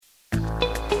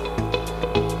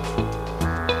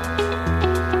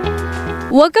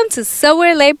Welcome to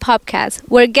Somewhere Late Podcast,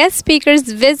 where guest speakers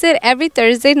visit every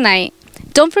Thursday night.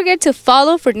 Don't forget to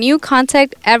follow for new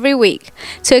content every week.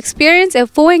 To experience a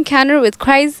full encounter with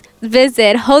Christ,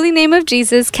 visit Holy Name of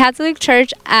Jesus Catholic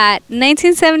Church at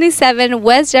 1977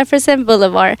 West Jefferson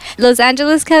Boulevard, Los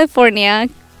Angeles, California,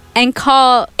 and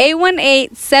call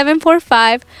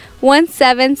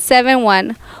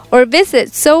 818-745-1771 or visit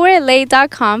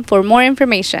somewherelate.com for more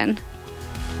information.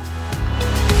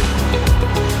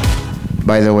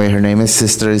 By the way, her name is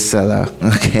Sister Isela.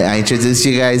 Okay, I introduced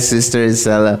you guys, Sister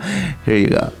Isela. Here you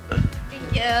go.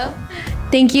 Thank you.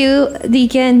 Thank you,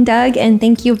 Deacon Doug, and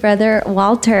thank you, Brother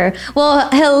Walter. Well,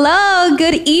 hello,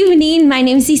 good evening. My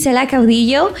name is Isela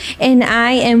Caudillo, and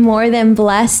I am more than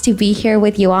blessed to be here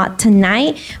with you all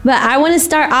tonight. But I want to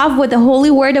start off with the Holy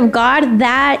Word of God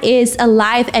that is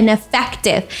alive and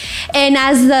effective. And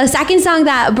as the second song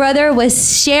that Brother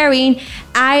was sharing,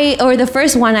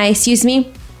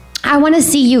 I want to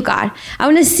see you, God. I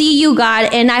want to see you,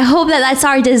 God. And I hope that that's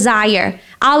our desire.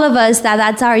 All of us,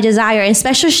 that's our desire. And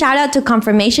special shout out to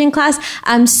confirmation class.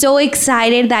 I'm so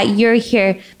excited that you're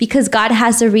here because God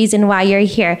has a reason why you're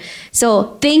here.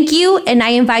 So thank you. And I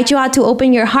invite you all to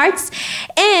open your hearts.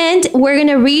 And we're going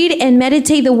to read and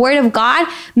meditate the word of God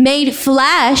made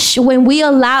flesh when we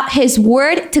allow his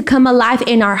word to come alive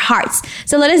in our hearts.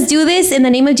 So let us do this in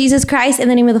the name of Jesus Christ, in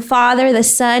the name of the Father, the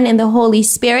Son, and the Holy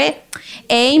Spirit.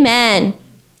 Amen.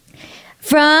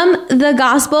 From the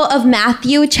Gospel of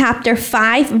Matthew, chapter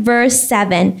 5, verse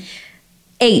 7 and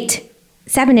 8.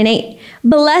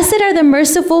 Blessed are the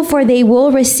merciful, for they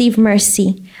will receive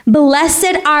mercy.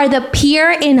 Blessed are the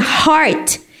pure in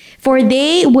heart, for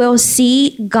they will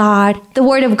see God. The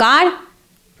word of God.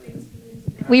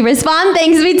 We respond,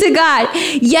 thanks be to God.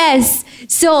 Yes.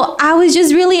 So I was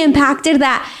just really impacted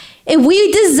that if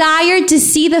we desire to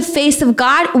see the face of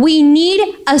God, we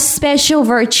need a special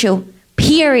virtue,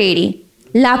 purity.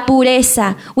 La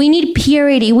pureza. We need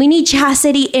purity. We need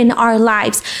chastity in our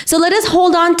lives. So let us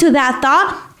hold on to that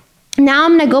thought. Now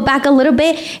I'm going to go back a little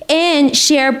bit and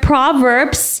share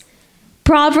Proverbs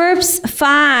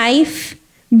 5,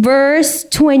 verse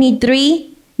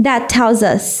 23, that tells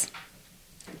us,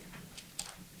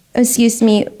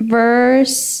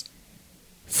 verse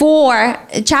 4,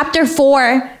 chapter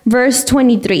 4, verse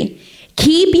 23.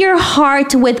 Keep your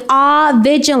heart with all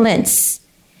vigilance,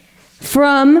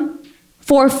 for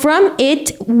from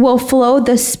it will flow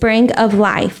the spring of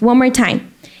life. One more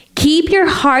time. Keep your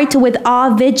heart with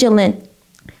all vigilance,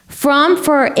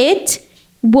 for it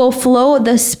will flow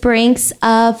the springs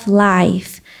of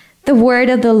life. The word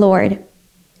of the Lord.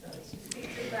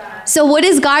 So what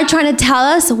is God trying to tell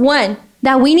us? 1,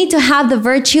 that we need to have the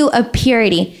virtue of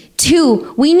purity.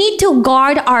 2, we need to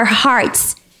guard our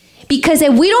hearts. Because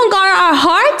if we don't guard our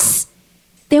hearts,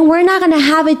 then we're not going to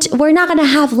have it. We're not going to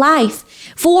have life.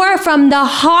 For from the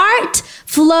heart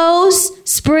flows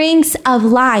springs of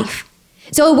life.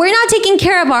 So if we're not taking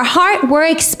care of our heart, we're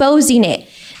exposing it.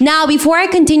 Now, before I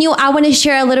continue, I want to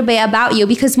share a little bit about you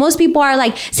because most people are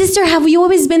like, sister, have you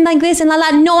always been like this? And la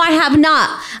la. No, I have not.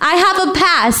 I have a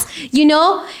past,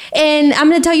 and I'm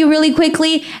going to tell you really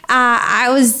quickly. I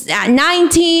was at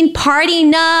 19,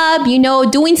 partying up,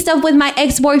 doing stuff with my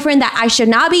ex-boyfriend that I should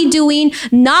not be doing,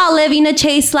 not living a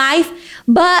chaste life.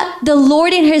 But the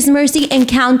Lord in his mercy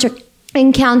encountered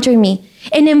me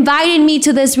and invited me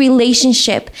to this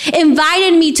relationship,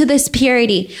 invited me to this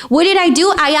purity. What did I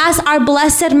do? I asked our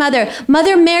blessed mother,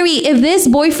 Mother Mary, if this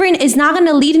boyfriend is not going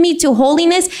to lead me to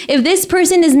holiness, if this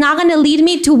person is not going to lead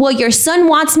me to what your son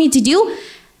wants me to do,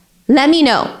 let me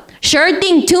know. Sure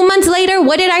thing. 2 months later,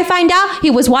 what did I find out? He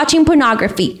was watching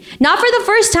pornography. Not for the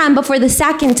first time, but for the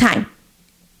second time.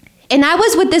 And I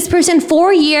was with this person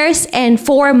 4 years and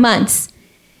 4 months.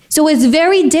 So it's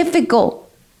very difficult,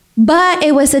 but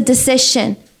it was a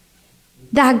decision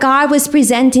that God was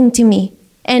presenting to me.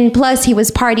 And plus he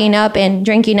was partying up and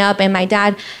drinking up, and my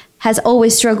dad has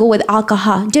always struggled with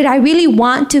alcohol. Did I really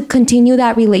want to continue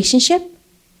that relationship?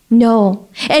 No.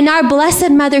 And our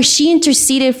blessed mother, she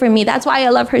interceded for me. That's why I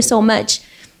love her so much.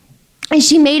 And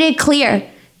she made it clear,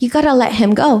 you got to let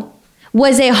him go.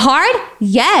 Was it hard?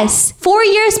 Yes. 4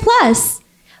 years plus.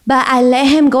 But I let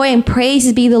him go, and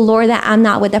praise be the Lord that I'm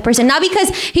not with that person. Not because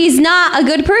he's not a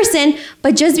good person,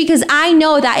 but just because I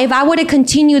know that if I would have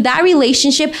continued that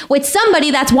relationship with somebody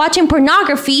that's watching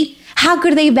pornography, how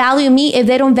could they value me if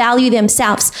they don't value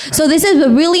themselves? So this is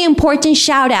a really important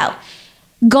shout out.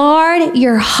 Guard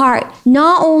your heart.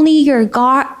 Not only your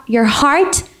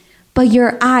heart, but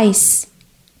your eyes.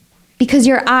 Because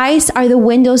your eyes are the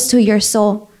windows to your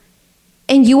soul.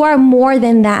 And you are more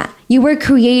than that. You were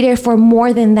created for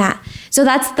more than that. So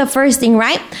that's the first thing,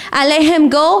 right? I let him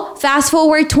go. Fast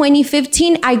forward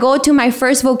 2015, I go to my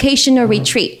first vocational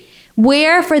retreat,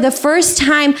 where for the first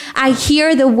time I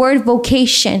hear the word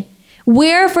vocation,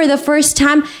 where for the first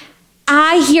time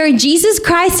I hear Jesus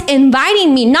Christ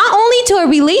inviting me not only to a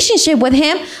relationship with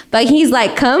him, but he's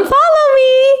like, come follow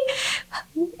me.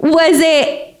 Was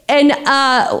it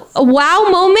a wow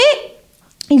moment?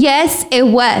 Yes, it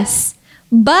was.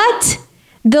 But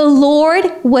the Lord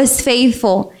was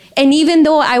faithful. And even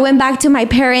though I went back to my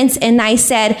parents and I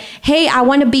said, hey, I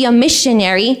want to be a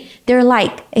missionary, they're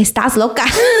like, estás loca.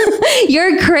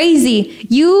 You're crazy.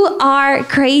 You are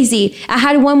crazy. I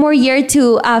had one more year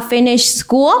to finish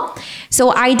school. So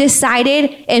I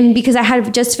decided, and because I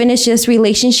had just finished this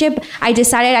relationship, I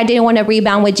decided I didn't want to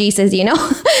rebound with Jesus,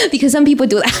 because some people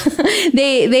do that.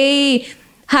 They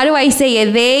how do I say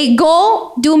it? They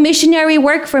go do missionary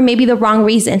work for maybe the wrong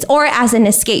reasons or as an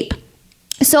escape.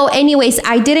 So anyways,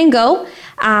 I didn't go.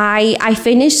 I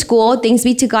finished school. Thanks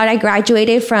be to God, I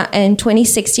graduated in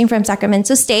 2016 from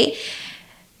Sacramento State.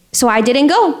 So I didn't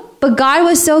go. But God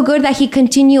was so good that he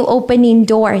continued opening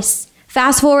doors.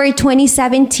 Fast forward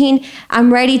 2017,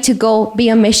 I'm ready to go be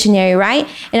a missionary, right?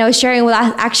 And I was sharing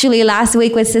last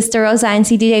week with Sister Rosa and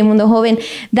CDJ Mundo Joven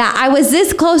that I was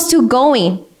this close to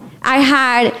going. I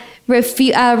had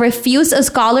refused a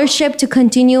scholarship to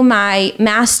continue my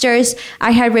master's.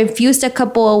 I had refused a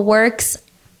couple of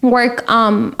work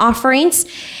offerings,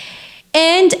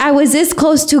 and I was this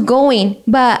close to going,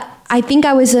 but I think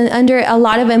I was under a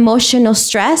lot of emotional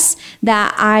stress.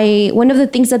 One of the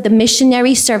things that the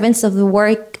missionary servants of the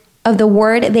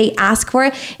word they ask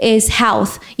for is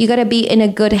health. You got to be in a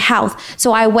good health.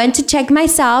 So I went to check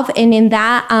myself, and in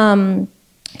that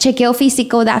chequeo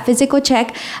físico, that physical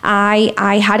check,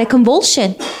 I had a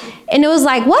convulsion. And it was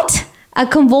like, what? A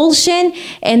convulsion?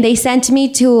 And they sent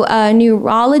me to a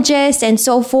neurologist and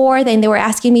so forth, and they were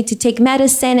asking me to take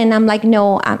medicine, and I'm like,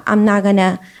 no, I'm not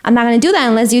gonna do that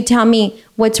unless you tell me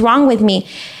what's wrong with me.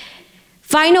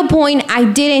 Final point, I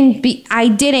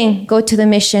didn't go to the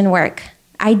mission work.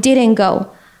 I didn't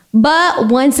go. But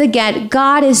once again,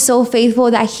 God is so faithful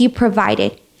that he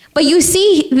provided. But you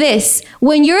see this,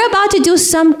 when you're about to do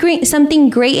something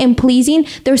great and pleasing,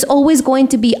 there's always going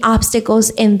to be obstacles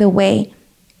in the way.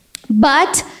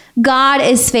 But God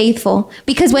is faithful,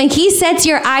 because when he sets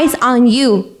your eyes on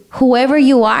you, whoever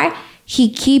you are, he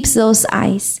keeps those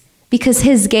eyes, because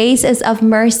his gaze is of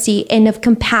mercy and of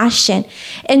compassion.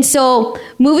 And so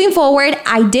moving forward,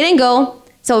 I didn't go.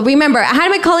 So remember, I had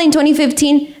my calling in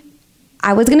 2015.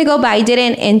 I was going to go, but I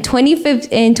didn't. In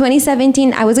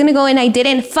 2017, I was going to go and I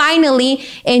didn't. Finally,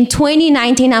 in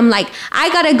 2019, I'm like,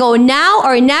 I got to go now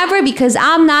or never, because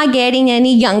I'm not getting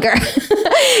any younger,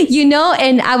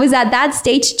 and I was at that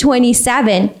stage,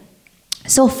 27.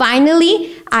 So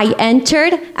finally, I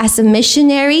entered as a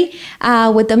missionary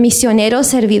with the Misioneros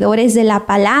Servidores de la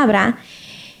Palabra.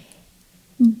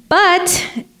 But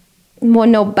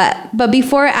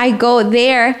before I go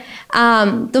there,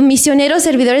 the Misioneros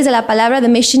Servidores de la Palabra, the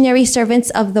missionary servants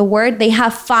of the word, they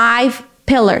have 5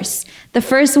 pillars. The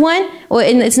first one,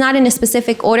 it's not in a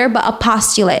specific order, but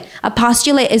apostolate.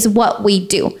 Apostolate is what we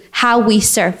do, how we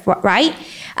serve, right?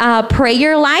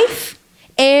 Prayer life,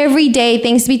 every day,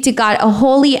 thanks be to God, a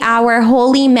holy hour,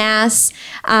 holy mass,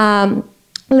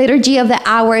 liturgy of the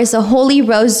hours, a holy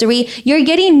rosary. You're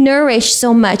getting nourished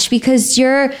so much because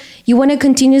you want to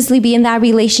continuously be in that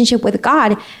relationship with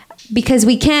God, because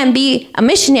we can't be a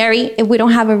missionary if we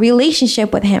don't have a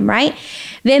relationship with him, right?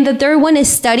 Then the third one is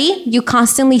study. You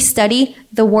constantly study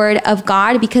the word of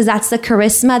God, because that's the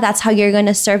charisma. That's how you're going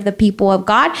to serve the people of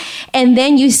God. And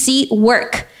then you see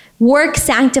work. Work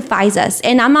sanctifies us.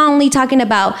 And I'm not only talking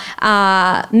about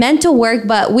mental work,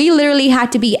 but we literally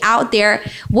had to be out there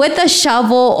with a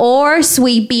shovel or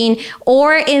sweeping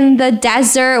or in the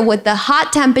desert with the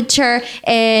hot temperature.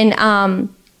 And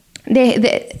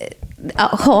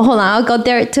hold on, I'll go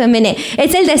there to a minute.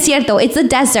 It's el desierto. It's a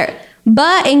desert.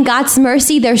 But in God's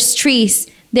mercy, there's trees.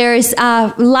 There's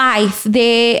life.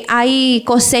 Hay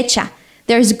cosecha.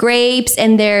 There's grapes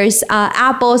and there's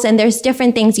apples and there's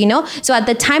different things, So at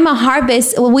the time of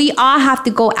harvest, we all have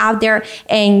to go out there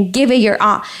and give it your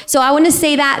all. So I want to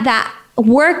say that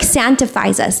work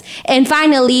sanctifies us. And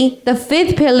finally, the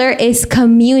 5th pillar is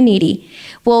community.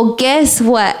 Well, guess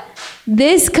what?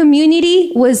 This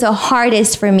community was the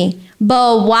hardest for me.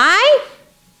 But why?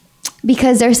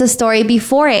 Because there's a story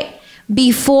before it.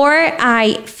 Before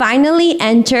I finally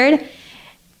entered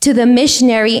to the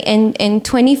missionary in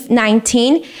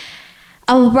 2019,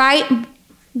 right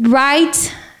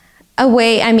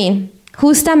away,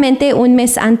 justamente un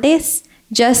mes antes,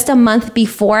 just a month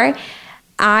before,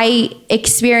 I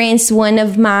experienced one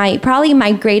of probably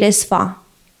my greatest fall.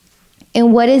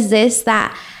 And what is this?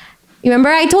 That, remember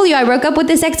I told you I broke up with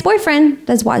this ex-boyfriend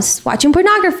that was watching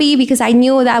pornography because I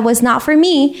knew that was not for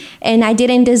me and I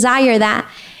didn't desire that.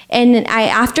 And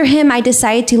after him, I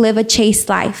decided to live a chaste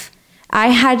life. I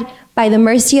had, by the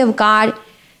mercy of God,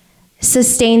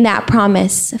 sustained that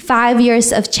promise. 5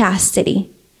 years of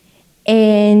chastity.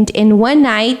 And in one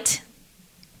night,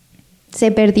 se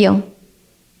perdió.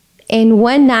 In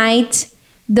one night,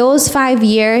 those 5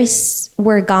 years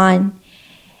were gone.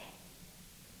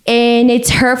 And it's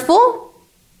hurtful,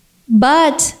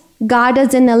 but God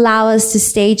doesn't allow us to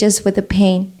stay just with the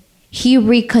pain. He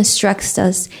reconstructs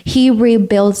us. He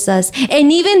rebuilds us.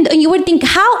 And even you would think,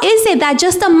 how is it that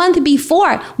just a month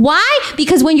before? Why?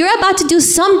 Because when you're about to do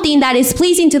something that is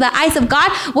pleasing to the eyes of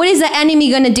God, what is the enemy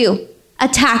going to do?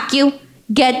 Attack you,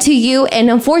 get to you.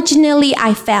 And unfortunately,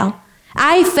 I fell.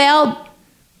 I fell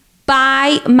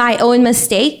by my own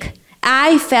mistake.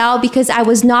 I fell because I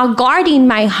was not guarding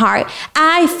my heart.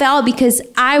 I fell because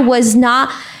I was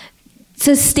not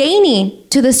sustaining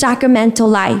to the sacramental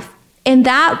life. And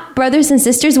that, brothers and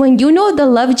sisters, when you know the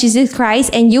love of Jesus Christ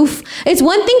and it's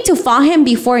one thing to fall him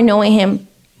before knowing him.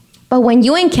 But when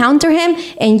you encounter him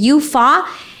and you fall,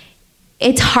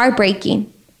 it's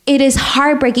heartbreaking. It is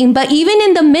heartbreaking. But even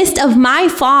in the midst of my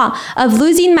fall, of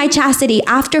losing my chastity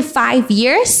after 5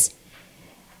 years,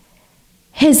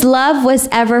 his love was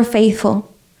ever faithful.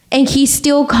 And he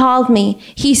still called me.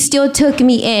 He still took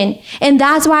me in. And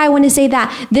that's why I want to say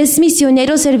that this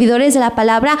Misioneros Servidores de la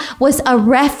Palabra was a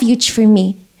refuge for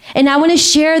me. And I want to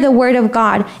share the word of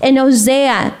God in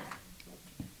Hosea,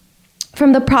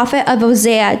 from the prophet of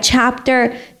Hosea,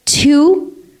 chapter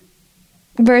 2,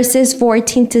 verses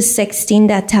 14 to 16,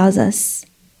 that tells us.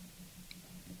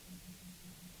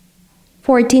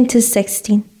 14 to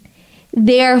 16.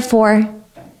 Therefore,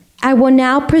 I will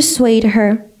now persuade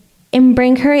her and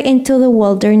bring her into the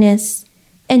wilderness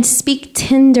and speak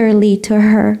tenderly to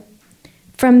her.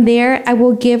 From there I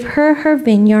will give her her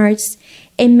vineyards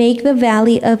and make the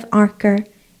valley of Achor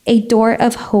a door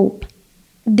of hope.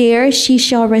 There she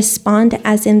shall respond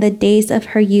as in the days of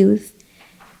her youth,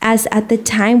 as at the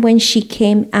time when she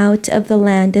came out of the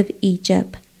land of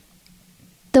Egypt.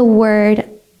 The word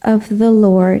of the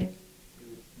Lord.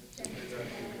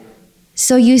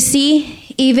 So you see,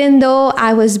 even though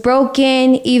I was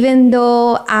broken, even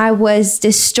though I was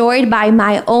destroyed by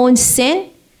my own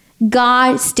sin,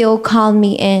 God still called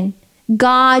me in.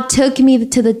 God took me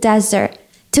to the desert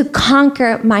to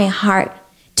conquer my heart,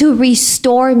 to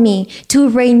restore me, to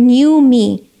renew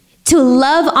me, to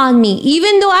love on me,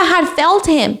 even though I had failed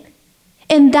him.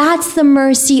 And that's the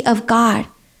mercy of God,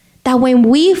 that when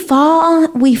we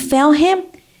fail him,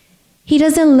 he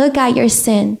doesn't look at your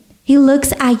sin. He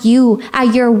looks at you,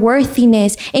 at your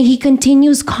worthiness, and he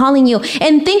continues calling you.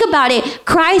 And think about it,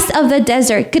 Christ of the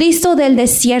desert, Cristo del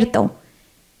desierto.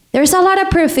 There's a lot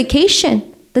of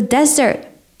purification. The desert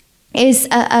is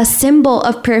a symbol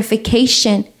of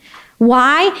purification.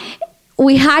 Why?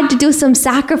 We had to do some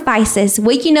sacrifices,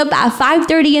 waking up at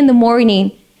 5:30 in the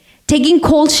morning, taking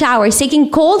cold showers, taking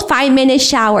cold 5-minute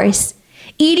showers,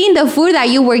 eating the food that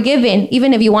you were given,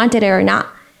 even if you wanted it or not.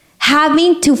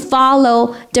 Having to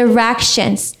follow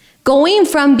directions, going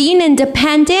from being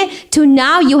independent to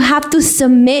now you have to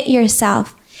submit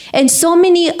yourself, and so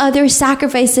many other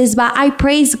sacrifices. But I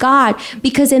praise God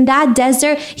because in that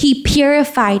desert, he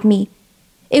purified me.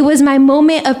 It was my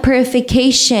moment of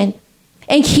purification.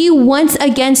 And he once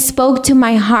again spoke to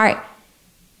my heart.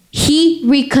 He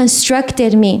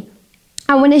reconstructed me.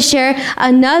 I want to share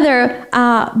another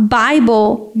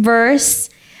Bible verse.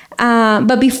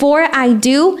 But before I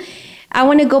do, I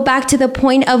want to go back to the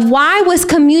point of why was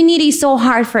community so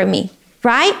hard for me,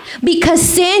 right? Because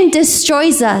sin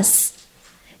destroys us.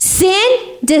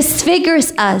 Sin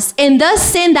disfigures us. And the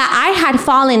sin that I had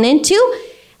fallen into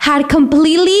had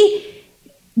completely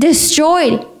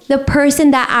destroyed the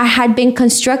person that I had been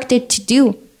constructed to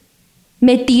do.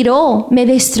 Me tiró, me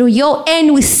destruyó.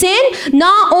 And sin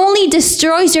not only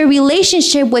destroys your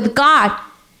relationship with God,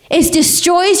 it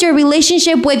destroys your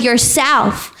relationship with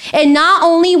yourself. And not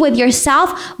only with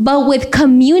yourself, but with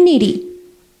community.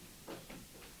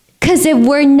 Because if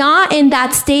we're not in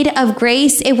that state of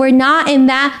grace, if we're not in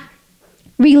that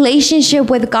relationship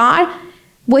with God,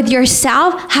 with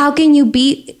yourself, how can you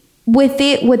be with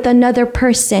it with another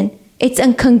person? It's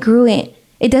incongruent.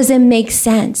 It doesn't make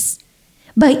sense.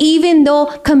 But even though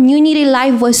community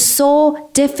life was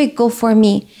so difficult for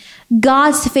me,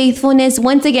 God's faithfulness,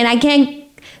 once again, I can't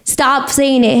stop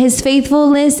saying it. His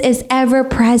faithfulness is ever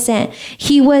present.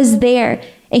 He was there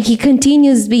and he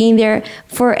continues being there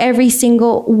for every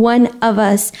single one of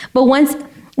us. But once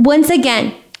Once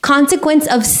again, consequence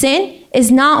of sin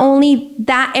is not only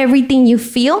that everything you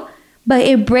feel, but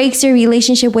it breaks your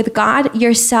relationship with God,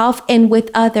 yourself, and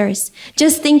with others.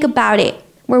 Just think about it.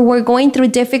 Where we're going through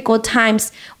difficult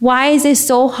times, why is it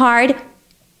so hard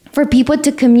for people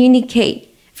to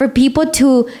communicate, for people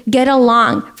to get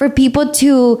along, for people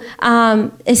to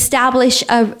establish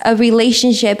a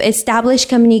relationship, establish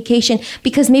communication?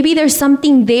 Because maybe there's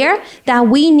something there that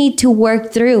we need to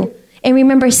work through. And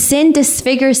remember, sin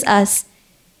disfigures us.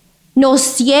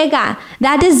 Nos ciega.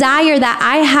 That desire that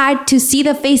I had to see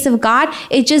the face of God,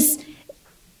 it just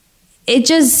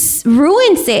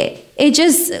ruins it. It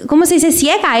just, ¿cómo se dice?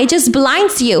 Ciega. It just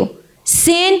blinds you.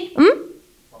 Sin,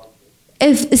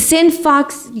 if sin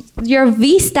fogs your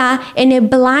vista and it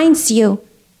blinds you.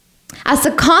 As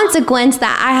a consequence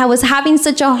that I was having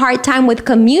such a hard time with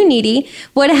community,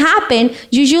 what happened,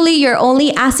 usually you're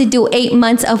only asked to do 8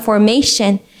 months of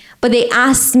formation, but they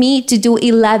asked me to do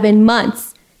 11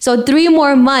 months. So 3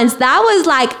 more months. That was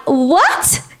like,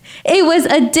 what? It was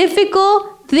a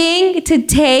difficult thing to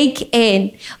take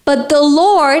in. But the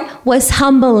Lord was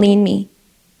humbling me.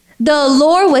 The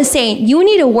Lord was saying, you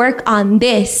need to work on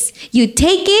this. You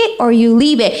take it or you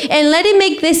leave it. And let it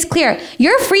make this clear.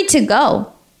 You're free to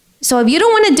go. So if you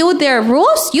don't want to do their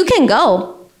rules, you can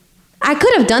go. I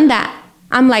could have done that.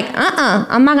 I'm like,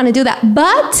 I'm not going to do that.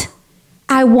 But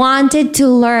I wanted to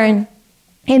learn.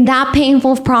 In that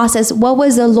painful process, what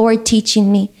was the Lord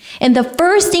teaching me? And the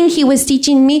first thing he was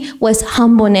teaching me was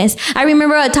humbleness. I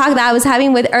remember a talk that I was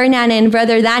having with Ernan and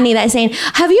Brother Danny that saying,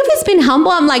 have you always been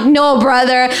humble? I'm like, no,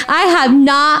 brother, I have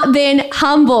not been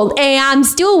humbled. And I'm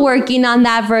still working on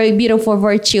that very beautiful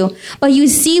virtue. But you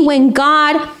see, when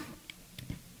God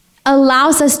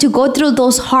allows us to go through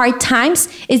those hard times,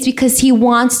 it's because he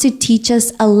wants to teach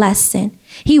us a lesson.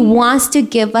 He wants to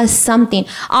give us something.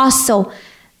 Also,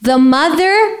 the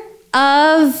mother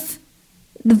of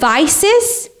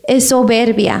vices is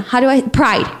soberbia.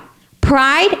 Pride.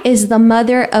 Pride is the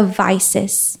mother of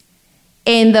vices.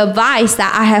 And the vice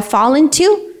that I have fallen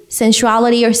to,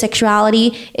 sensuality or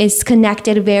sexuality, is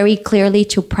connected very clearly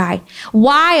to pride.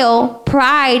 While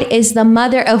pride is the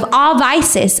mother of all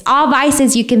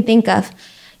vices you can think of,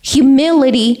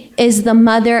 humility is the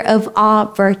mother of all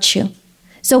virtue.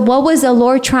 So what was the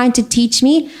Lord trying to teach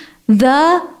me?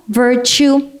 The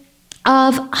virtue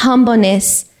of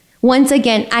humbleness. Once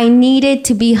again, I needed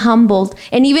to be humbled.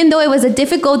 And even though it was a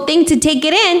difficult thing to take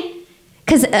it in,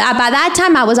 because by that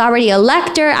time I was already a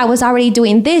lector, I was already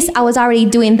doing this, I was already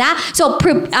doing that. So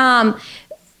preparada,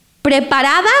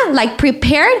 like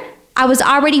prepared, I was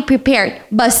already prepared.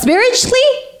 But spiritually,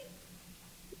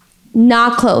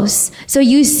 not close. So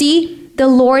you see, the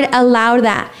Lord allowed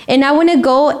that. And I want to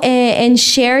go and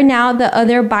share now the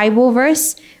other Bible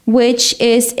verse, which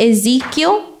is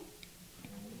Ezekiel.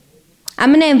 I'm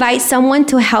going to invite someone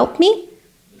to help me.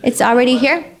 It's already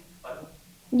here.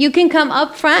 You can come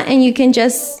up front and you can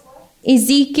just,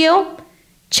 Ezekiel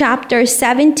chapter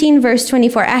 17, verse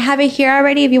 24. I have it here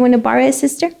already if you want to borrow it,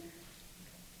 sister.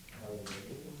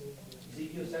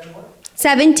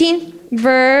 17,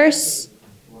 verse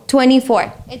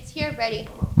 24. It's here ready.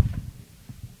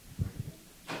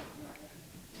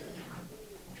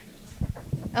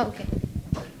 Okay.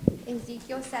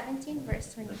 Ezekiel 17,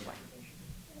 verse 24.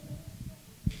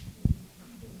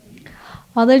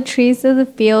 All the trees of the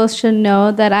field shall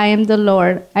know that I am the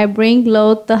Lord. I bring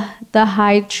low the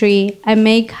high tree. I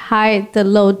make high the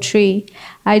low tree.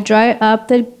 I dry up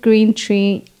the green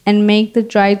tree and make the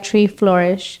dry tree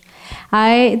flourish.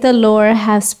 I, the Lord,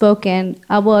 have spoken.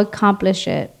 I will accomplish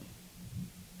it.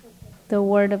 The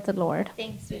word of the Lord.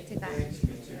 Thanks be to God.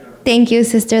 Thank you,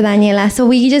 Sister Daniela. So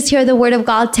we just hear the word of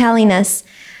God telling us,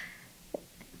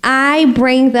 I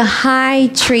bring the high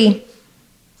tree.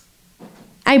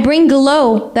 I bring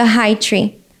low the high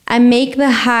tree. I make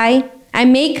high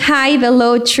the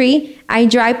low tree. I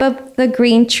dry up the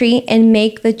green tree and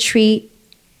make the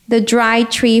dry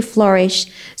tree flourish.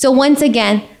 So once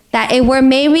again, that if we're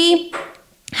maybe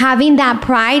having that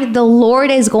pride, the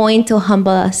Lord is going to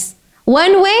humble us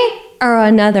one way or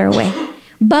another way,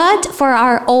 but for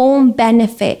our own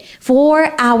benefit,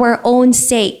 for our own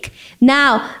sake.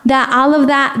 Now that all of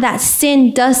that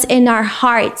sin does in our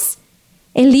hearts,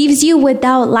 it leaves you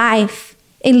without life.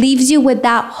 It leaves you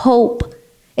without hope.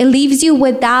 It leaves you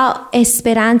without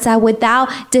esperanza,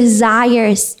 without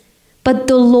desires. But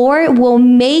the Lord will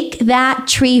make that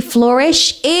tree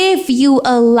flourish if you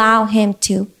allow him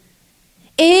to.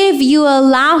 If you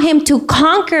allow him to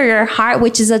conquer your heart,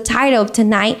 which is the title of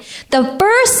tonight, the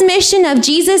first mission of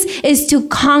Jesus is to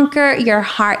conquer your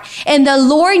heart. And the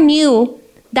Lord knew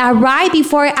that right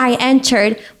before I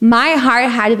entered, my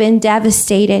heart had been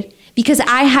devastated. because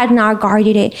I had not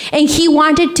guarded it. And he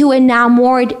wanted to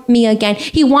enamor me again.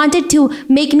 He wanted to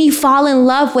make me fall in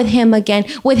love with him again,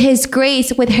 with his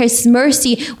grace, with his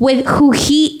mercy, with who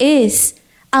he is.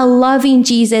 A loving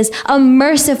Jesus, a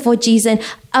merciful Jesus,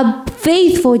 a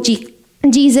faithful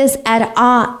Jesus at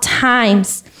all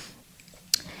times.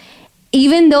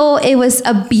 Even though it was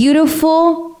a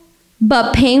beautiful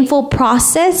but painful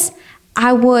process,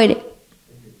 I would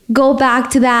go back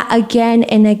to that again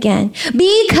and again,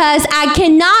 because I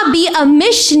cannot be a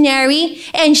missionary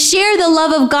and share the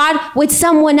love of God with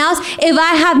someone else if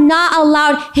I have not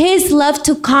allowed his love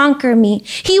to conquer me.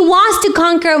 He wants to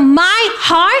conquer my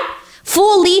heart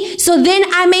fully, so then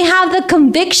I may have the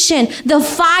conviction, the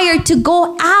fire to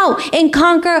go out and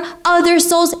conquer other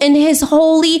souls in his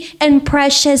holy and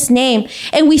precious name.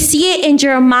 And we see it in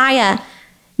Jeremiah,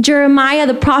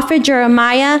 the prophet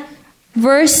Jeremiah,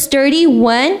 verse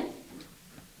 31,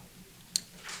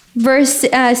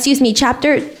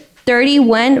 chapter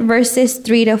 31, verses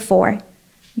 3-4.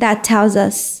 That tells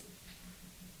us,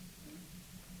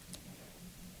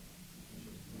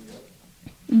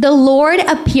 the Lord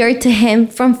appeared to him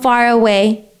from far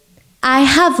away. I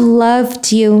have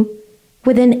loved you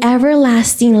with an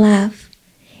everlasting love.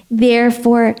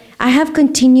 Therefore, I have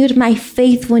continued my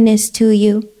faithfulness to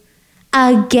you.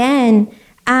 Again,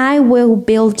 I will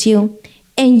build you,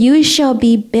 and you shall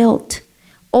be built.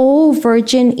 O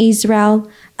Virgin Israel,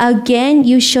 again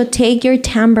you shall take your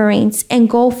tambourines and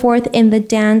go forth in the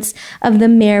dance of the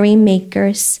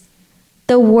merrymakers.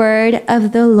 The word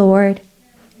of the Lord.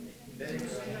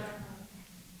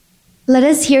 Let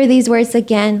us hear these words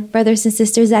again, brothers and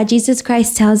sisters, that Jesus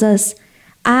Christ tells us,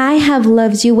 I have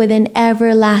loved you with an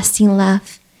everlasting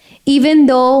love. Even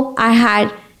though I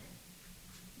had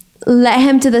let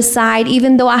him to the side,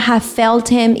 even though I have failed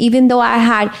him, even though I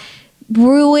had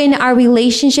ruined our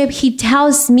relationship, he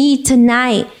tells me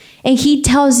tonight, and he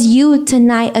tells you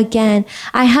tonight again,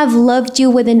 I have loved you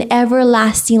with an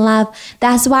everlasting love.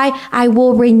 That's why I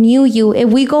will renew you. If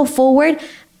we go forward,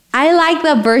 I like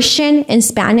the version in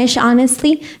Spanish,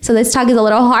 honestly. So this talk is a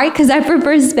little hard because I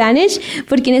prefer Spanish.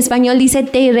 Porque en español dice,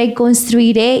 te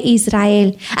reconstruiré,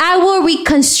 Israel. I will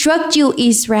reconstruct you,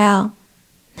 Israel.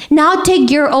 Now take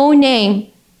your own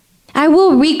name. I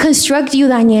will reconstruct you,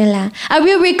 Daniela. I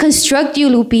will reconstruct you,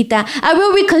 Lupita. I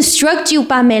will reconstruct you,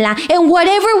 Pamela. And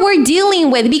whatever we're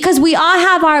dealing with, because we all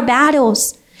have our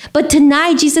battles. But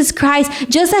tonight, Jesus Christ,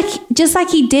 just like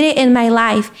he did it in my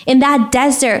life, in that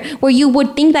desert where you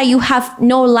would think that you have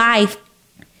no life,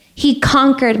 he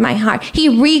conquered my heart. He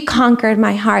reconquered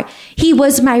my heart. He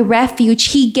was my refuge.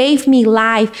 He gave me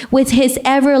life with his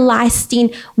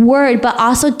everlasting word, but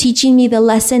also teaching me the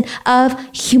lesson of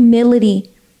humility.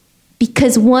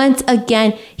 Because once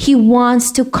again, he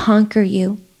wants to conquer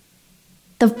you.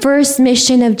 The first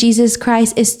mission of Jesus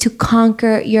Christ is to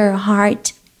conquer your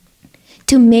heart,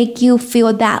 to make you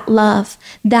feel that love,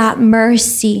 that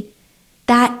mercy,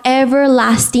 that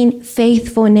everlasting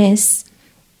faithfulness.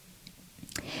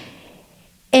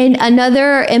 And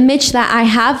another image that I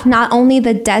have, not only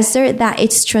the desert that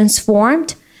it's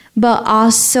transformed, but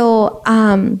also,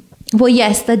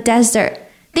 the desert.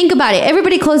 Think about it.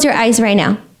 Everybody close your eyes right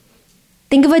now.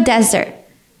 Think of a desert.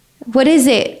 What is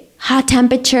it? Hot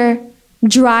temperature,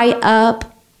 dry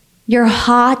up, you're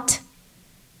hot,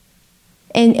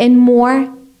 and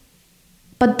more.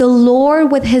 But the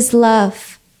Lord with his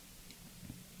love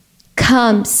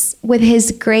comes with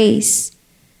his grace,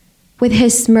 with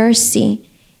his mercy.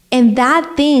 And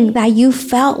that thing that you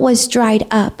felt was dried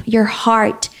up, your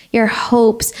heart, your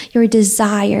hopes, your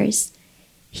desires,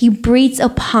 he breathes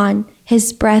upon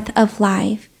his breath of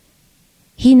life.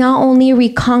 He not only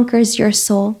reconquers your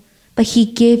soul, but he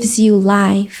gives you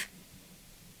life.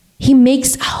 He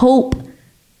makes hope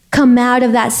come out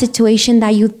of that situation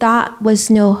that you thought was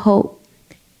no hope.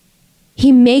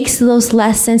 He makes those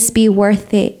lessons be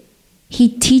worth it. He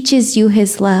teaches you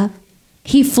his love.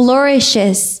 He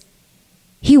flourishes.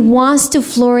 He wants to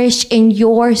flourish in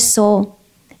your soul.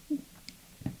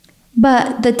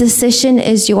 But the decision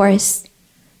is yours.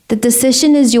 The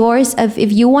decision is yours of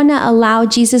if you want to allow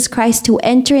Jesus Christ to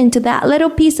enter into that little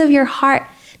piece of your heart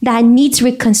that needs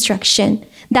reconstruction,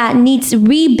 that needs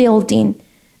rebuilding,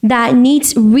 that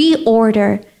needs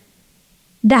reorder,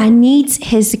 that needs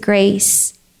his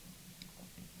grace.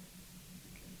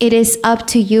 It is up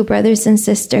to you, brothers and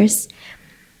sisters.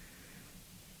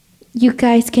 You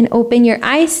guys can open your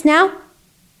eyes now.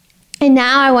 And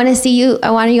now I want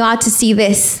you all to see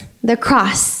this, the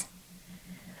cross.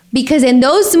 Because in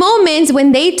those moments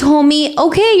when they told me,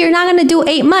 okay, you're not going to do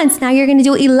 8 months, now you're going to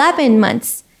do 11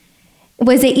 months.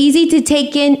 Was it easy to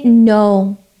take in?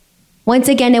 No. Once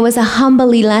again, it was a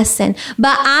humbly lesson.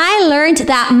 But I learned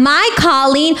that my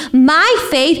calling, my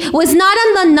faith was not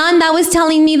on the nun that was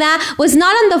telling me that, was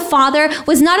not on the father,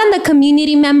 was not on the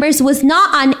community members, was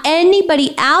not on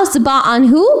anybody else, but on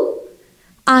who?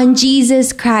 On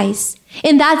Jesus Christ.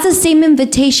 And that's the same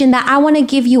invitation that I want to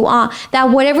give you all, that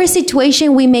whatever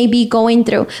situation we may be going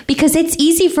through, because it's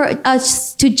easy for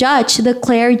us to judge the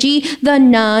clergy, the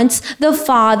nuns, the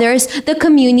fathers, the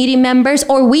community members,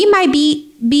 or we might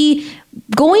be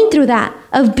going through that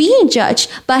of being judged.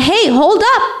 But hey, hold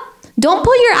up. Don't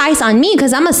put your eyes on me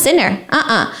because I'm a sinner.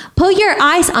 Put your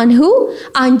eyes on who?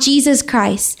 On Jesus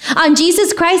Christ. On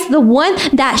Jesus Christ, the one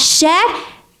that shed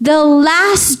the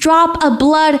last drop of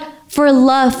blood for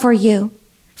love for you,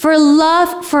 for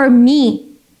love for me.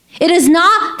 It is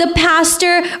not the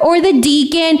pastor or the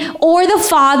deacon or the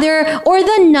father or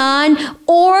the nun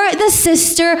or the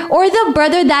sister or the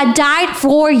brother that died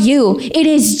for you. It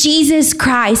is Jesus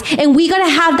Christ. And we got to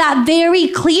have that very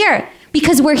clear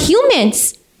because we're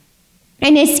humans.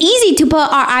 And it's easy to put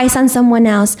our eyes on someone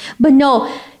else. But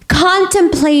no,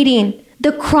 contemplating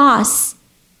the cross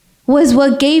was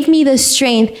what gave me the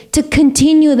strength to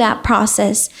continue that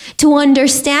process, to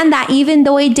understand that even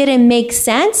though it didn't make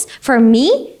sense for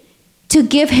me, to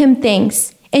give him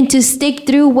thanks and to stick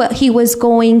through what he was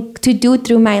going to do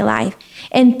through my life.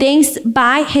 And thanks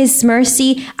by his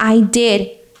mercy, I did.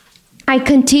 I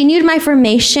continued my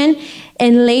formation,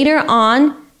 and later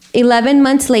on, 11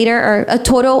 months later, or a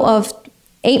total of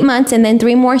 8 months and then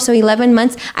 3 more, so 11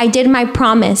 months, I did my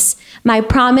promise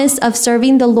of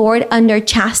serving the Lord under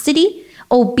chastity,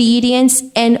 obedience,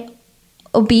 and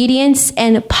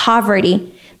poverty.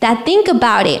 That, think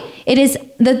about it. It is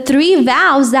the 3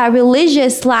 vows that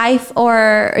religious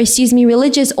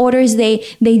orders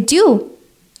they do.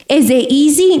 Is it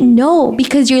easy? No,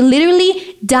 because you're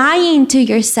literally dying to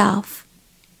yourself.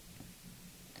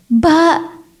 But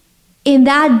in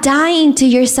that dying to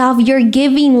yourself, you're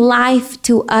giving life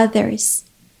to others.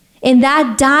 In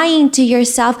that dying to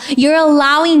yourself, you're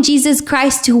allowing Jesus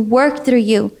Christ to work through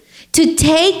you, to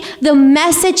take the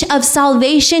message of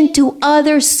salvation to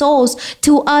other souls,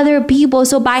 to other people.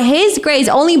 So by his grace,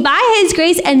 only by his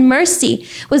grace and mercy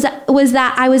was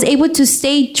that I was able to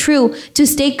stay true,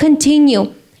 to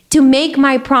continue, to make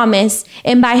my promise.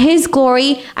 And by his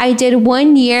glory, I did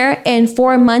 1 year and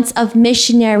 4 months of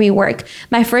missionary work.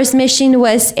 My first mission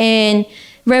was in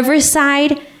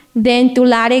Riverside, then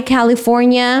Tulare,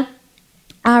 California,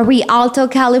 Rialto,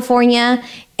 California,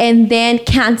 and then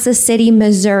Kansas City,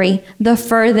 Missouri, the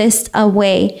furthest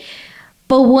away.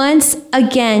 But once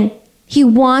again, he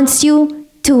wants you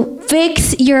to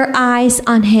fix your eyes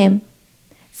on him.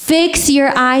 Fix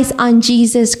your eyes on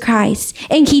Jesus Christ.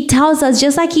 And he tells us,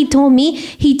 just like he told me,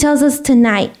 he tells us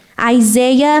tonight,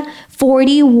 Isaiah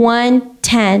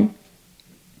 41:10.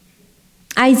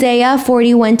 Isaiah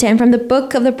 41:10, from the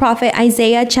book of the prophet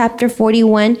Isaiah, chapter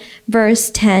 41, verse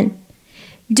 10.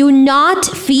 Do not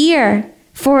fear,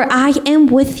 for I am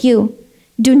with you.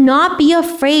 Do not be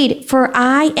afraid, for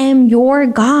I am your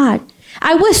God.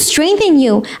 I will strengthen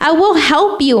you. I will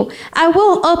help you. I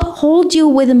will uphold you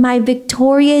with my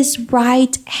victorious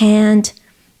right hand.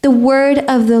 The word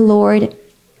of the Lord.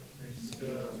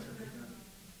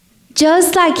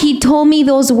 Just like he told me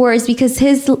those words, because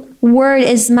his word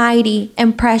is mighty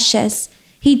and precious,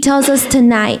 he tells us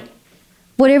tonight,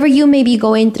 whatever you may be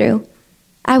going through,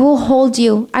 I will hold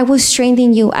you. I will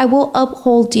strengthen you. I will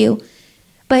uphold you.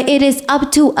 But it is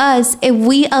up to us if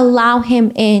we allow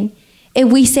him in. If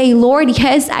we say, Lord,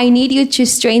 yes, I need you to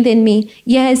strengthen me.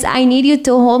 Yes, I need you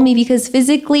to hold me, because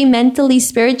physically, mentally,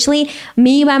 spiritually,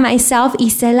 me by myself,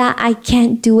 Isela, I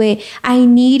can't do it. I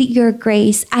need your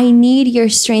grace. I need your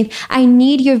strength. I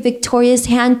need your victorious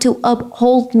hand to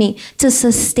uphold me, to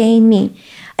sustain me.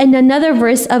 In another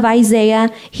verse of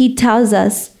Isaiah, he tells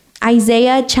us,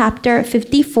 Isaiah chapter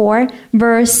 54,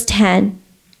 verse 10.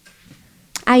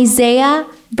 Isaiah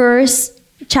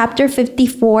chapter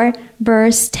 54,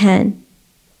 verse 10.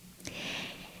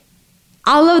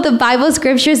 All of the Bible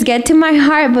scriptures get to my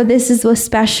heart, but this is a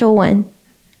special one.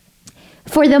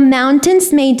 For the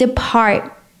mountains may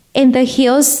depart and the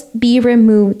hills be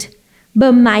removed,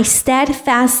 but my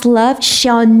steadfast love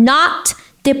shall not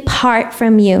depart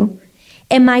from you,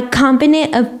 and my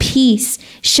covenant of peace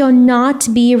shall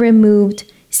not be removed,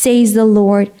 says the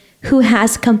Lord, who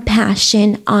has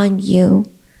compassion on you.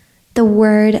 The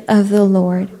word of the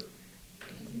Lord.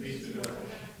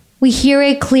 We hear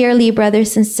it clearly,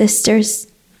 brothers and sisters.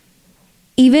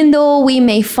 Even though we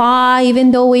may fall,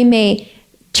 even though we may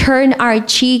turn our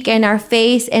cheek and our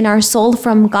face and our soul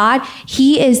from God,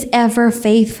 he is ever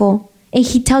faithful. And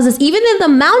he tells us, even if the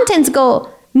mountains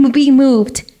be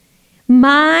moved,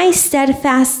 My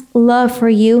steadfast love for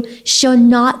you shall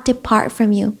not depart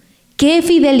from you. Que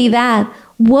fidelidad.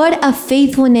 What a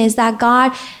faithfulness that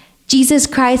God, Jesus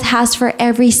Christ, has for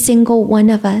every single one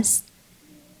of us.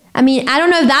 I mean, I don't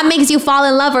know if that makes you fall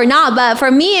in love or not, but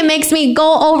for me, it makes me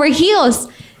go over heels.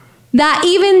 That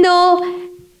even though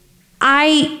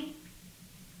I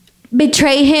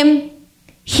betray him,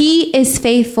 he is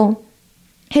faithful.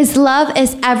 His love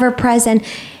is ever present.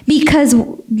 Because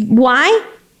why?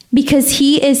 Because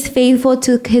he is faithful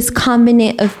to his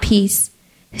covenant of peace,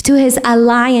 to his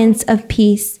alliance of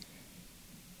peace.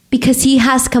 Because he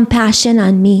has compassion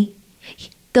on me.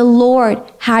 The Lord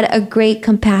had a great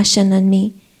compassion on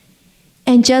me.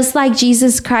 And just like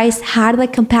Jesus Christ had the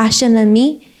compassion on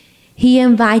me, he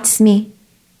invites me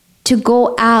to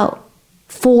go out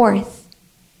forth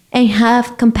and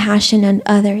have compassion on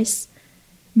others.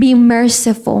 Be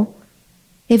merciful.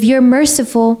 If you're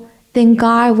merciful, then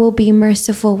God will be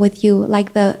merciful with you.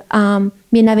 Like the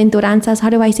bienaventuranzas, how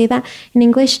do I say that in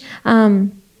English?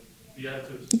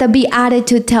 The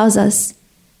Beatitude tells us,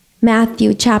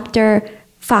 Matthew chapter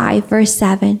 5, verse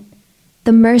 7.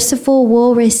 The merciful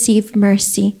will receive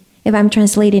mercy, if I'm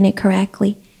translating it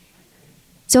correctly.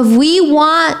 So if we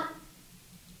want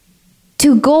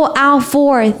to go out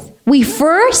forth, we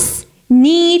first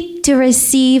need to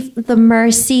receive the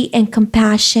mercy and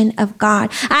compassion of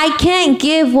God. I can't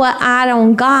give what I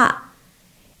don't got.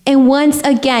 And once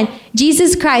again,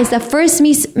 Jesus Christ, the first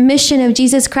mission of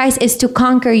Jesus Christ is to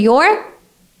conquer your...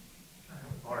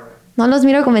 No los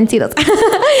miro convencidos.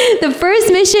 The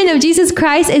first mission of Jesus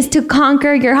Christ is to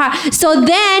conquer your heart. So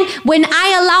then, when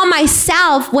I allow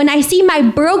myself, when I see my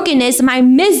brokenness, my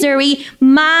misery,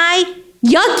 my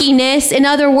yuckiness, in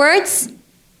other words,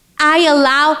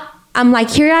 I'm like,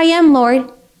 here I am,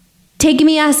 Lord. Take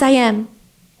me as I am.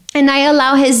 And I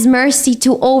allow his mercy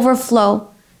to overflow,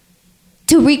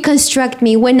 to reconstruct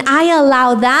me. When I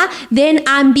allow that, then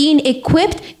I'm being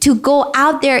equipped to go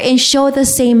out there and show the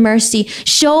same mercy,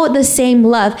 show the same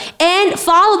love, and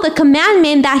follow the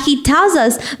commandment that he tells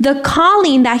us, the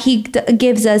calling that he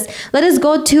gives us. Let us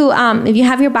go to, if you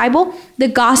have your Bible, the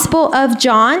Gospel of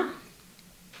John,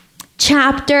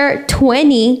 chapter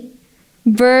 20,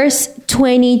 verse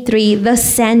 23, the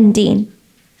sending.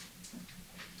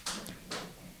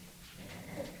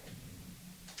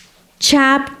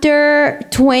 Chapter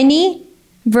 20,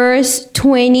 verse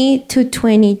 20 to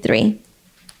 23.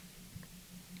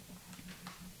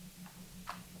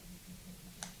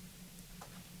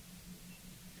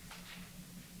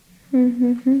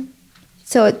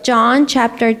 So John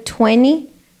chapter 20,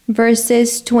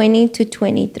 verses 20 to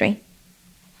 23.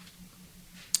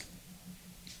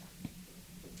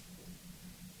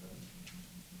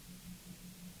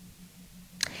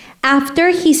 After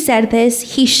he said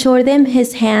this, he showed them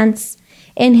his hands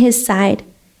and his side.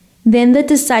 Then the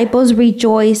disciples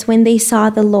rejoiced when they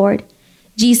saw the Lord.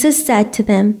 Jesus said to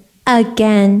them,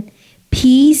 again,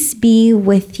 peace be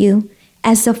with you.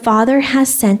 As the Father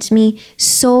has sent me,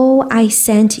 so I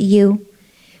sent you.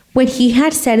 When he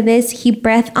had said this, he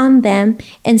breathed on them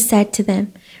and said to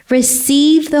them,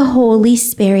 receive the Holy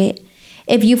Spirit.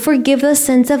 If you forgive the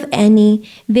sins of any,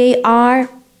 they are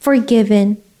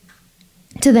forgiven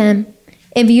to them.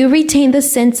 If you retain the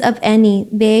sins of any,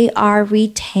 they are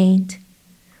retained.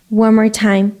 One more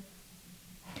time.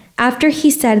 After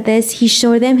he said this, he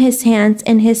showed them his hands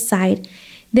and his side.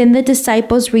 Then the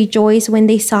disciples rejoiced when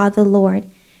they saw the Lord.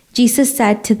 Jesus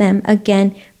said to them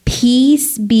again,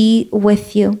 peace be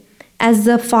with you. As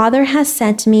the Father has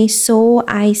sent me, so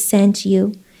I sent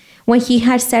you. When he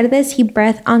had said this, he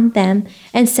breathed on them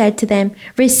and said to them,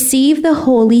 receive the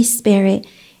Holy Spirit.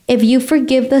 If you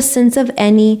forgive the sins of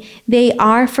any, they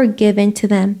are forgiven to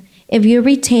them. If you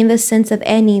retain the sins of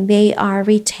any, they are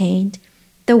retained.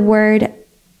 The word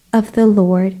of the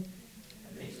Lord.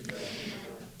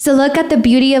 So look at the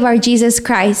beauty of our Jesus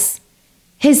Christ.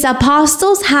 His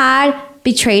apostles had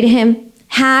betrayed him,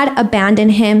 had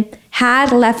abandoned him,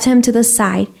 had left him to the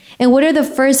side. And what are the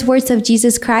first words of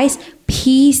Jesus Christ?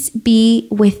 Peace be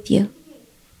with you.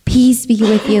 Peace be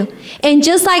with you. And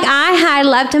just like I had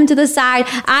left him to the side,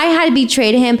 I had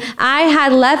betrayed him, I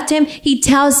had left him, he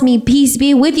tells me, peace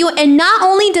be with you. And not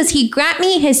only does he grant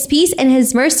me his peace and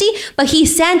his mercy, but he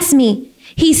sends me.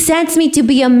 He sends me to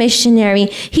be a missionary.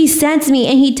 He sends me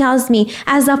and he tells me,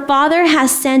 as the Father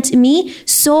has sent me,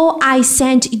 so I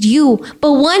sent you.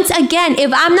 But once again,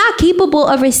 if I'm not capable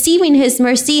of receiving his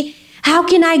mercy, how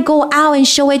can I go out and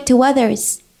show it to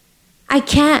others? I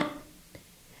can't.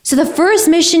 So the first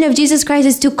mission of Jesus Christ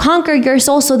is to conquer your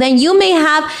soul, so then you may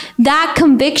have that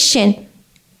conviction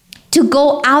to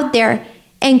go out there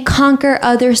and conquer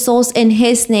other souls in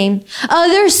His name.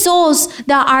 Other souls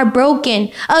that are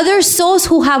broken. Other souls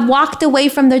who have walked away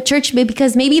from the church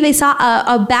because maybe they saw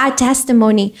a bad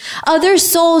testimony. Other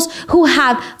souls who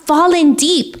have fallen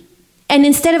deep and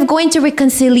instead of going to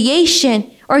reconciliation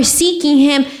or seeking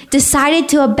Him, decided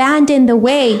to abandon the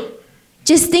way.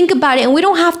 Just think about it. And we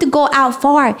don't have to go out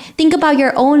far. Think about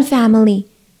your own family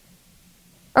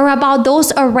or about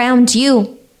those around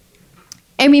you.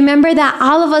 And remember that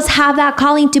all of us have that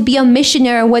calling to be a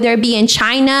missionary, whether it be in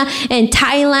China, in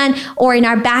Thailand, or in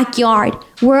our backyard.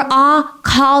 We're all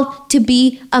called to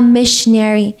be a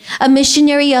missionary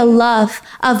of love,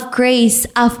 of grace,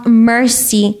 of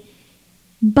mercy.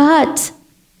 But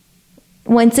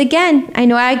once again, I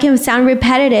know I can sound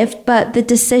repetitive, but the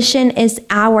decision is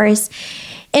ours.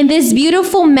 And this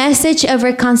beautiful message of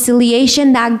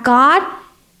reconciliation that God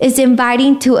is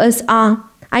inviting to us all.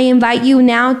 I invite you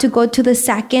now to go to the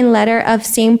second letter of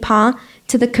St. Paul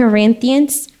to the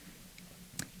Corinthians,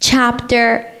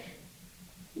 the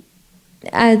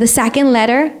second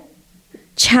letter,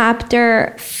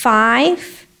 chapter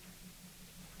 5,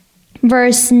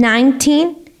 verse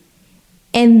 19,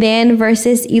 and then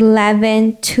verses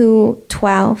 11 to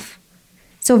 12.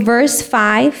 So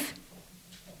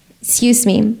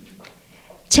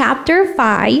chapter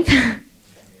 5,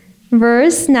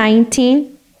 verse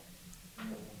 19.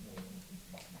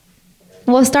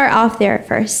 We'll start off there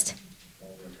first.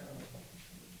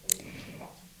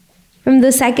 From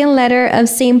the second letter of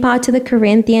St. Paul to the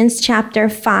Corinthians, chapter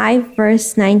 5,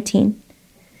 verse 19.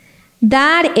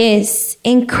 That is,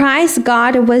 in Christ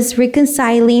God was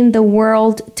reconciling the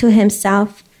world to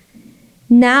Himself,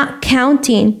 not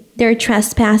counting their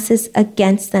trespasses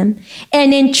against them,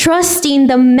 and entrusting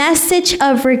the message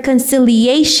of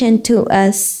reconciliation to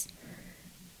us.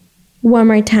 One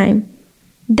more time.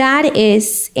 That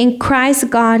is, in Christ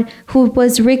God, who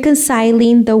was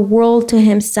reconciling the world to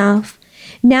Himself,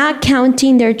 not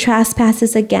counting their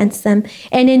trespasses against them,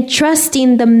 and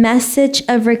entrusting the message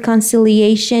of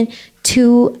reconciliation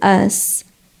to us.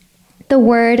 The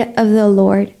word of the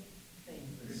Lord.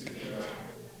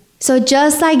 So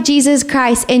just like Jesus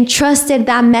Christ entrusted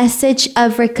that message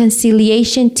of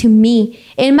reconciliation to me,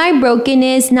 in my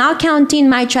brokenness, not counting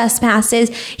my trespasses,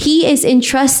 He is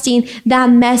entrusting that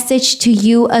message to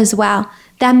you as well.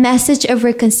 That message of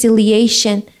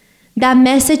reconciliation. That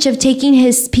message of taking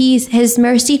His peace, His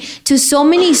mercy to so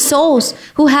many souls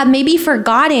who have maybe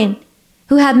forgotten,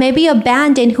 who have maybe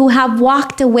abandoned, who have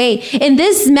walked away. In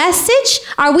this message,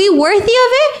 are we worthy of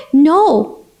it?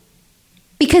 No.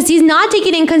 Because He's not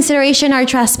taking in consideration our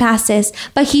trespasses,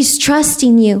 but He's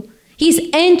trusting you. He's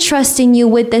entrusting you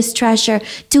with this treasure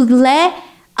to let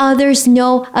others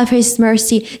know of His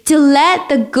mercy, to let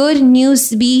the good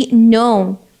news be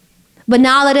known. But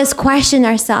now let us question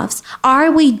ourselves.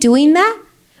 Are we doing that?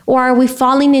 Or are we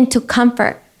falling into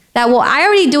comfort? That, well, I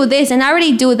already do this and I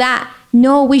already do that.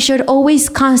 No, we should always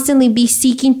constantly be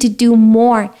seeking to do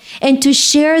more and to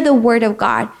share the word of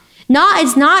God.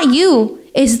 It's not you.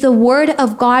 It's the word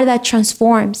of God that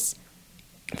transforms.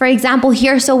 For example,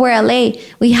 here at Sower LA,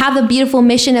 we have the beautiful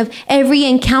mission of every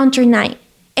encounter night,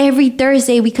 every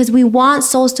Thursday, because we want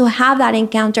souls to have that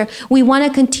encounter. We want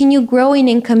to continue growing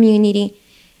in community.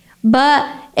 But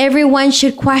everyone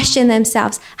should question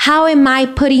themselves. How am I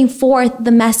putting forth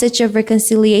the message of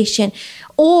reconciliation?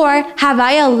 Or have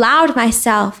I allowed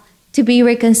myself to be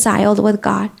reconciled with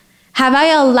God? Have I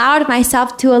allowed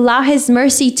myself to allow His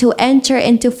mercy to enter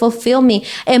and to fulfill me?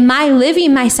 Am I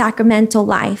living my sacramental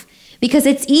life? Because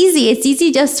it's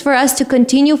easy just for us to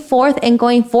continue forth and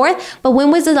going forth. But when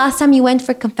was the last time you went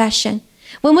for confession?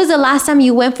 When was the last time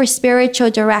you went for spiritual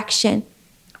direction?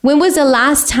 When was the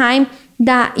last time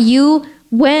that you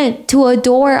went to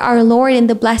adore our Lord in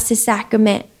the Blessed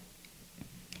Sacrament?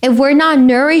 If we're not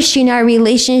nourishing our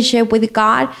relationship with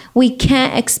God, we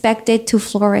can't expect it to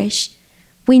flourish.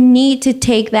 We need to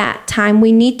take that time.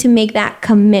 We need to make that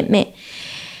commitment.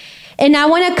 And I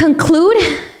want to conclude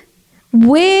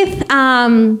with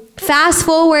fast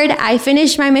forward. I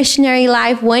finished my missionary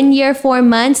life 1 year, 4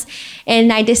 months,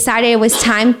 and I decided it was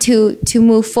time to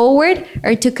move forward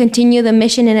or to continue the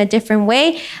mission in a different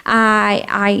way.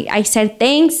 I said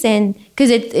thanks, and because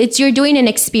it's you're doing an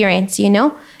experience, you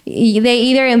know. They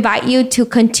either invite you to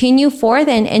continue forth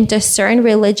and discern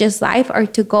religious life, or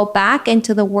to go back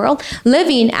into the world,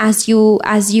 living as you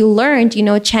learned, you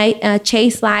know,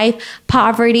 chaste life,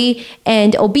 poverty,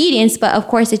 and obedience. But of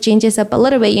course, it changes up a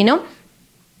little bit, you know.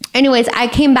 Anyways, I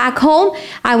came back home.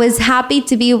 I was happy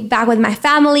to be back with my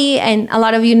family, and a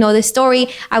lot of you know the story.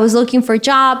 I was looking for a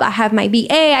job. I have my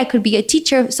BA. I could be a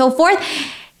teacher, so forth.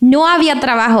 No había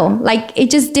trabajo. Like,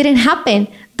 it just didn't happen.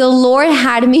 the Lord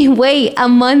had me wait a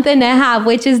month and a half,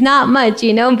 which is not much,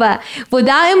 but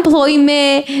without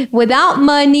employment, without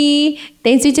money,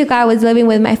 thanks be to God, I was living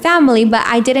with my family, but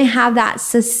I didn't have that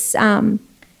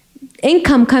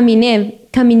income coming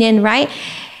in, right?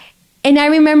 And I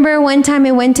remember one time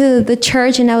I went to the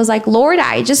church and I was like, Lord,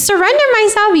 I just surrender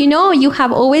myself. You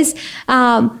have always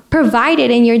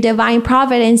provided in your divine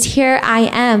providence. Here I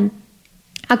am.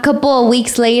 A couple of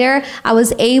weeks later, I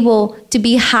was able to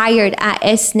be hired at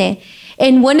ESNE.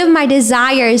 And one of my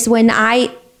desires when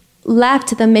I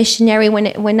left the missionary,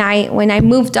 when I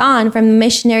moved on from the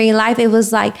missionary life, it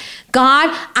was like,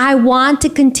 God, I want to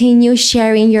continue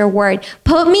sharing your word.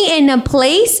 Put me in a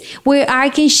place where I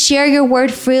can share your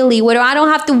word freely, where I don't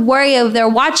have to worry if they're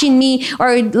watching me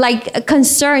or like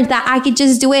concerned, that I could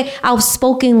just do it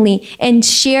outspokenly and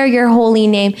share your holy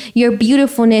name, your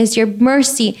beautifulness, your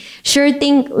mercy. Sure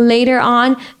thing, later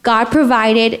on, God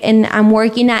provided, and I'm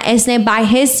working at ESNE by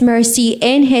his mercy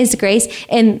and his grace.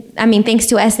 And I mean, thanks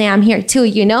to ESNE, I'm here too,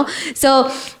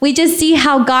 So we just see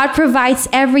how God provides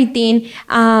everything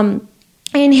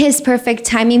in his perfect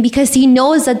timing, because he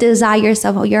knows the desires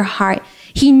of your heart.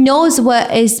 He knows what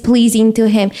is pleasing to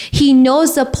him. He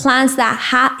knows the plans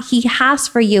that he has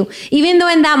for you. Even though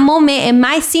in that moment it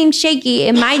might seem shaky,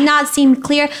 it might not seem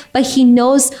clear, but he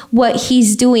knows what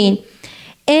he's doing.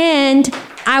 And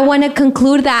I want to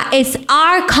conclude that it's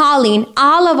our calling,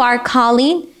 all of our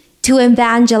calling, to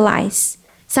evangelize.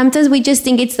 Sometimes we just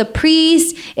think it's the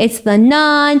priest, it's the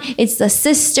nun, it's the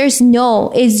sisters.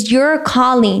 No, it's your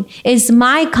calling. It's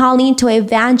my calling to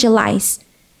evangelize.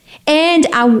 And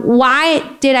why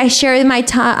did I share my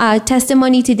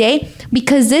testimony today?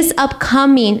 Because this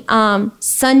upcoming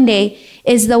Sunday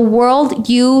is the World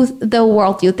Youth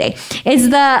Day. It's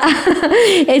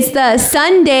the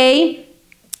Sunday.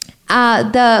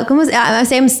 I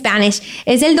say in Spanish.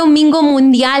 Es el Domingo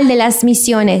Mundial de las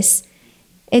Misiones.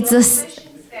 It's the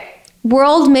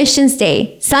World Missions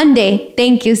Day, Sunday.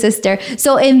 Thank you, sister.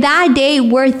 So in that day,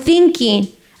 we're thinking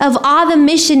of all the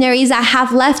missionaries that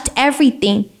have left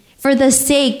everything for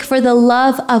the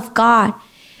love of God.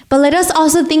 But let us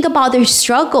also think about their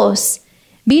struggles.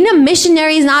 Being a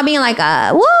missionary is not being like,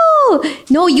 woo!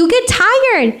 No, you get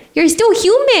tired. You're still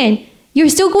human. You're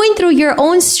still going through your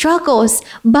own struggles.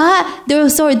 But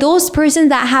there's those persons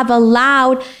that have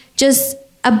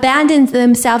abandoned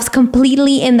themselves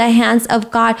completely in the hands of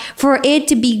God, for it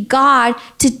to be God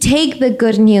to take the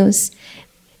good news.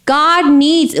 God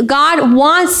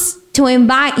wants to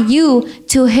invite you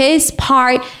to his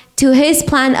part, to his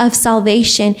plan of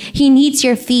salvation. He needs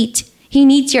your feet. He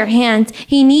needs your hands.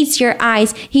 He needs your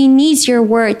eyes. He needs your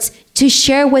words to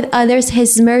share with others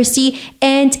his mercy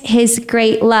and his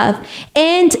great love.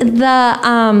 And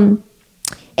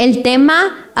el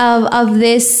tema of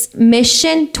this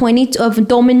mission of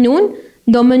Domunund,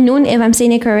 if I'm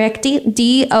saying it correctly,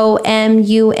 DOMUND,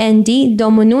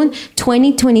 Domunund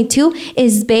 2022,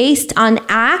 is based on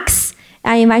Acts.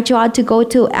 I invite you all to go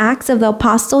to Acts of the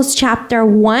Apostles, chapter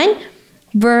 1,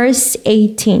 verse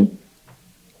 18.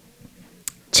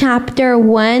 Chapter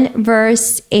 1,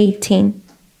 verse 18.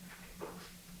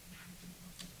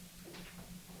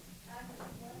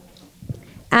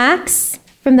 Acts,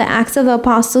 from the Acts of the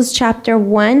Apostles, chapter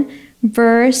 1,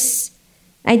 verse,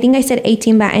 I think I said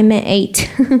 18, but I meant 8.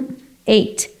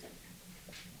 8.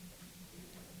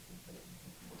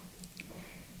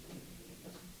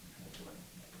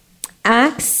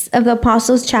 Acts of the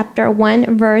Apostles, chapter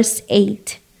 1, verse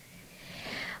 8.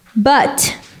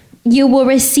 But you will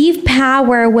receive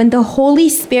power when the Holy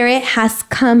Spirit has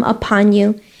come upon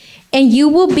you, and you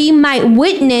will be my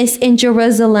witness in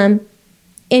Jerusalem,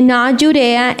 in all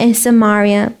Judea and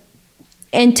Samaria,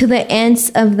 and to the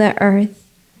ends of the earth.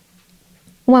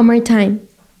 One more time.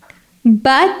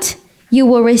 But you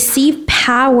will receive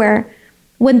power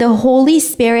when the Holy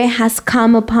Spirit has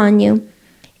come upon you,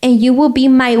 and you will be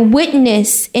my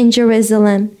witness in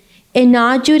Jerusalem, in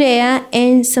all Judea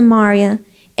and Samaria,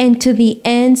 and to the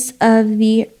ends of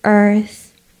the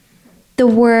earth. The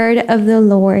word of the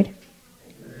Lord.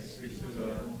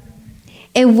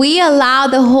 If we allow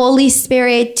the Holy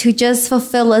Spirit to just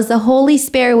fulfill us, the Holy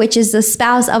Spirit, which is the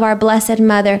spouse of our Blessed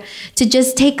Mother, to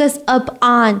just take us up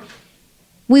on,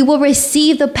 we will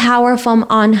receive the power from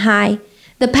on high.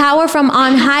 The power from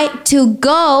on high to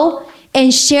go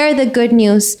and share the good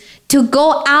news, to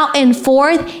go out and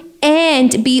forth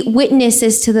and be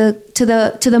witnesses to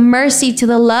the mercy, to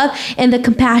the love, and the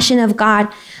compassion of God.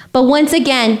 But once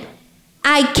again,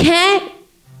 I can't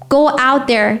go out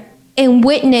there and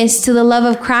witness to the love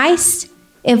of Christ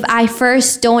if I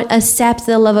first don't accept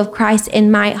the love of Christ in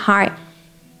my heart.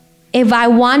 If I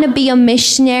want to be a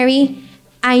missionary,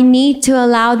 I need to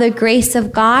allow the grace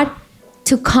of God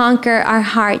to conquer our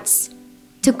hearts,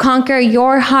 to conquer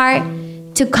your heart,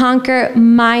 to conquer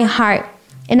my heart.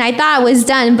 And I thought I was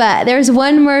done, but there's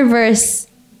one more verse.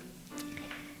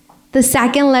 The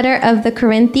second letter of the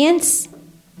Corinthians.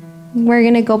 We're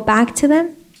going to go back to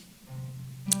them.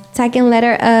 Second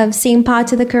letter of St. Paul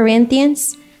to the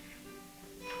Corinthians.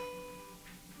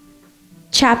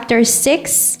 Chapter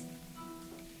 6,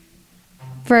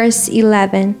 verse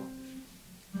 11.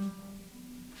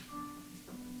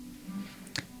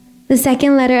 The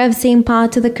second letter of St. Paul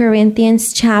to the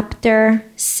Corinthians, chapter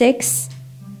 6,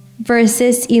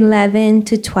 verses 11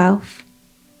 to 12.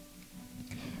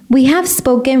 We have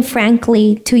spoken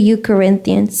frankly to you,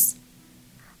 Corinthians.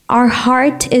 Our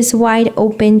heart is wide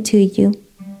open to you.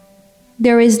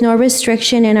 There is no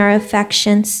restriction in our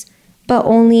affections, but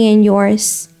only in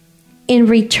yours. In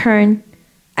return,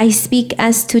 I speak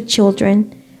as to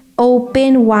children.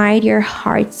 Open wide your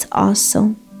hearts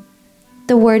also.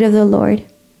 The word of the Lord.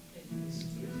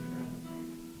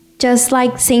 Just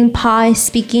like St. Paul is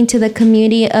speaking to the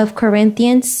community of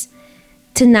Corinthians,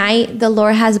 tonight the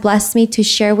Lord has blessed me to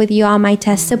share with you all my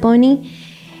testimony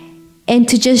and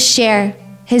to just share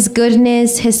His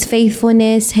goodness, His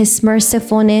faithfulness, His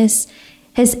mercifulness,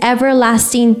 His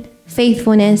everlasting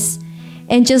faithfulness.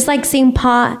 And just like St.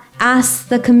 Paul asked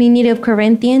the community of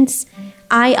Corinthians,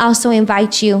 I also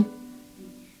invite you,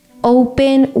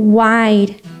 open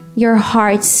wide your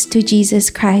hearts to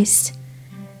Jesus Christ.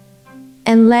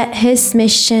 And let His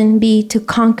mission be to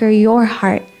conquer your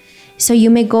heart so you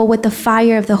may go with the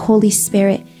fire of the Holy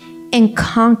Spirit and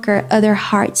conquer other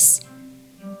hearts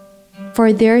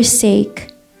for their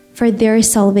sake, for their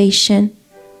salvation,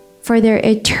 for their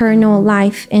eternal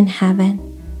life in heaven.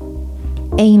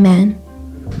 Amen.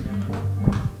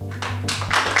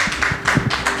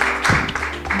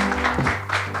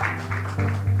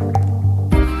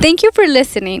 Thank you for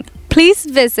listening. Please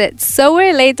visit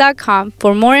sowerla.com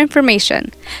for more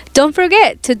information. Don't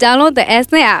forget to download the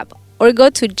ESNE app or go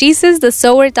to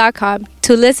jesusthesower.com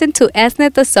to listen to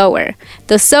ESNE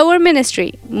the Sower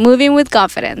Ministry, moving with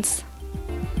confidence.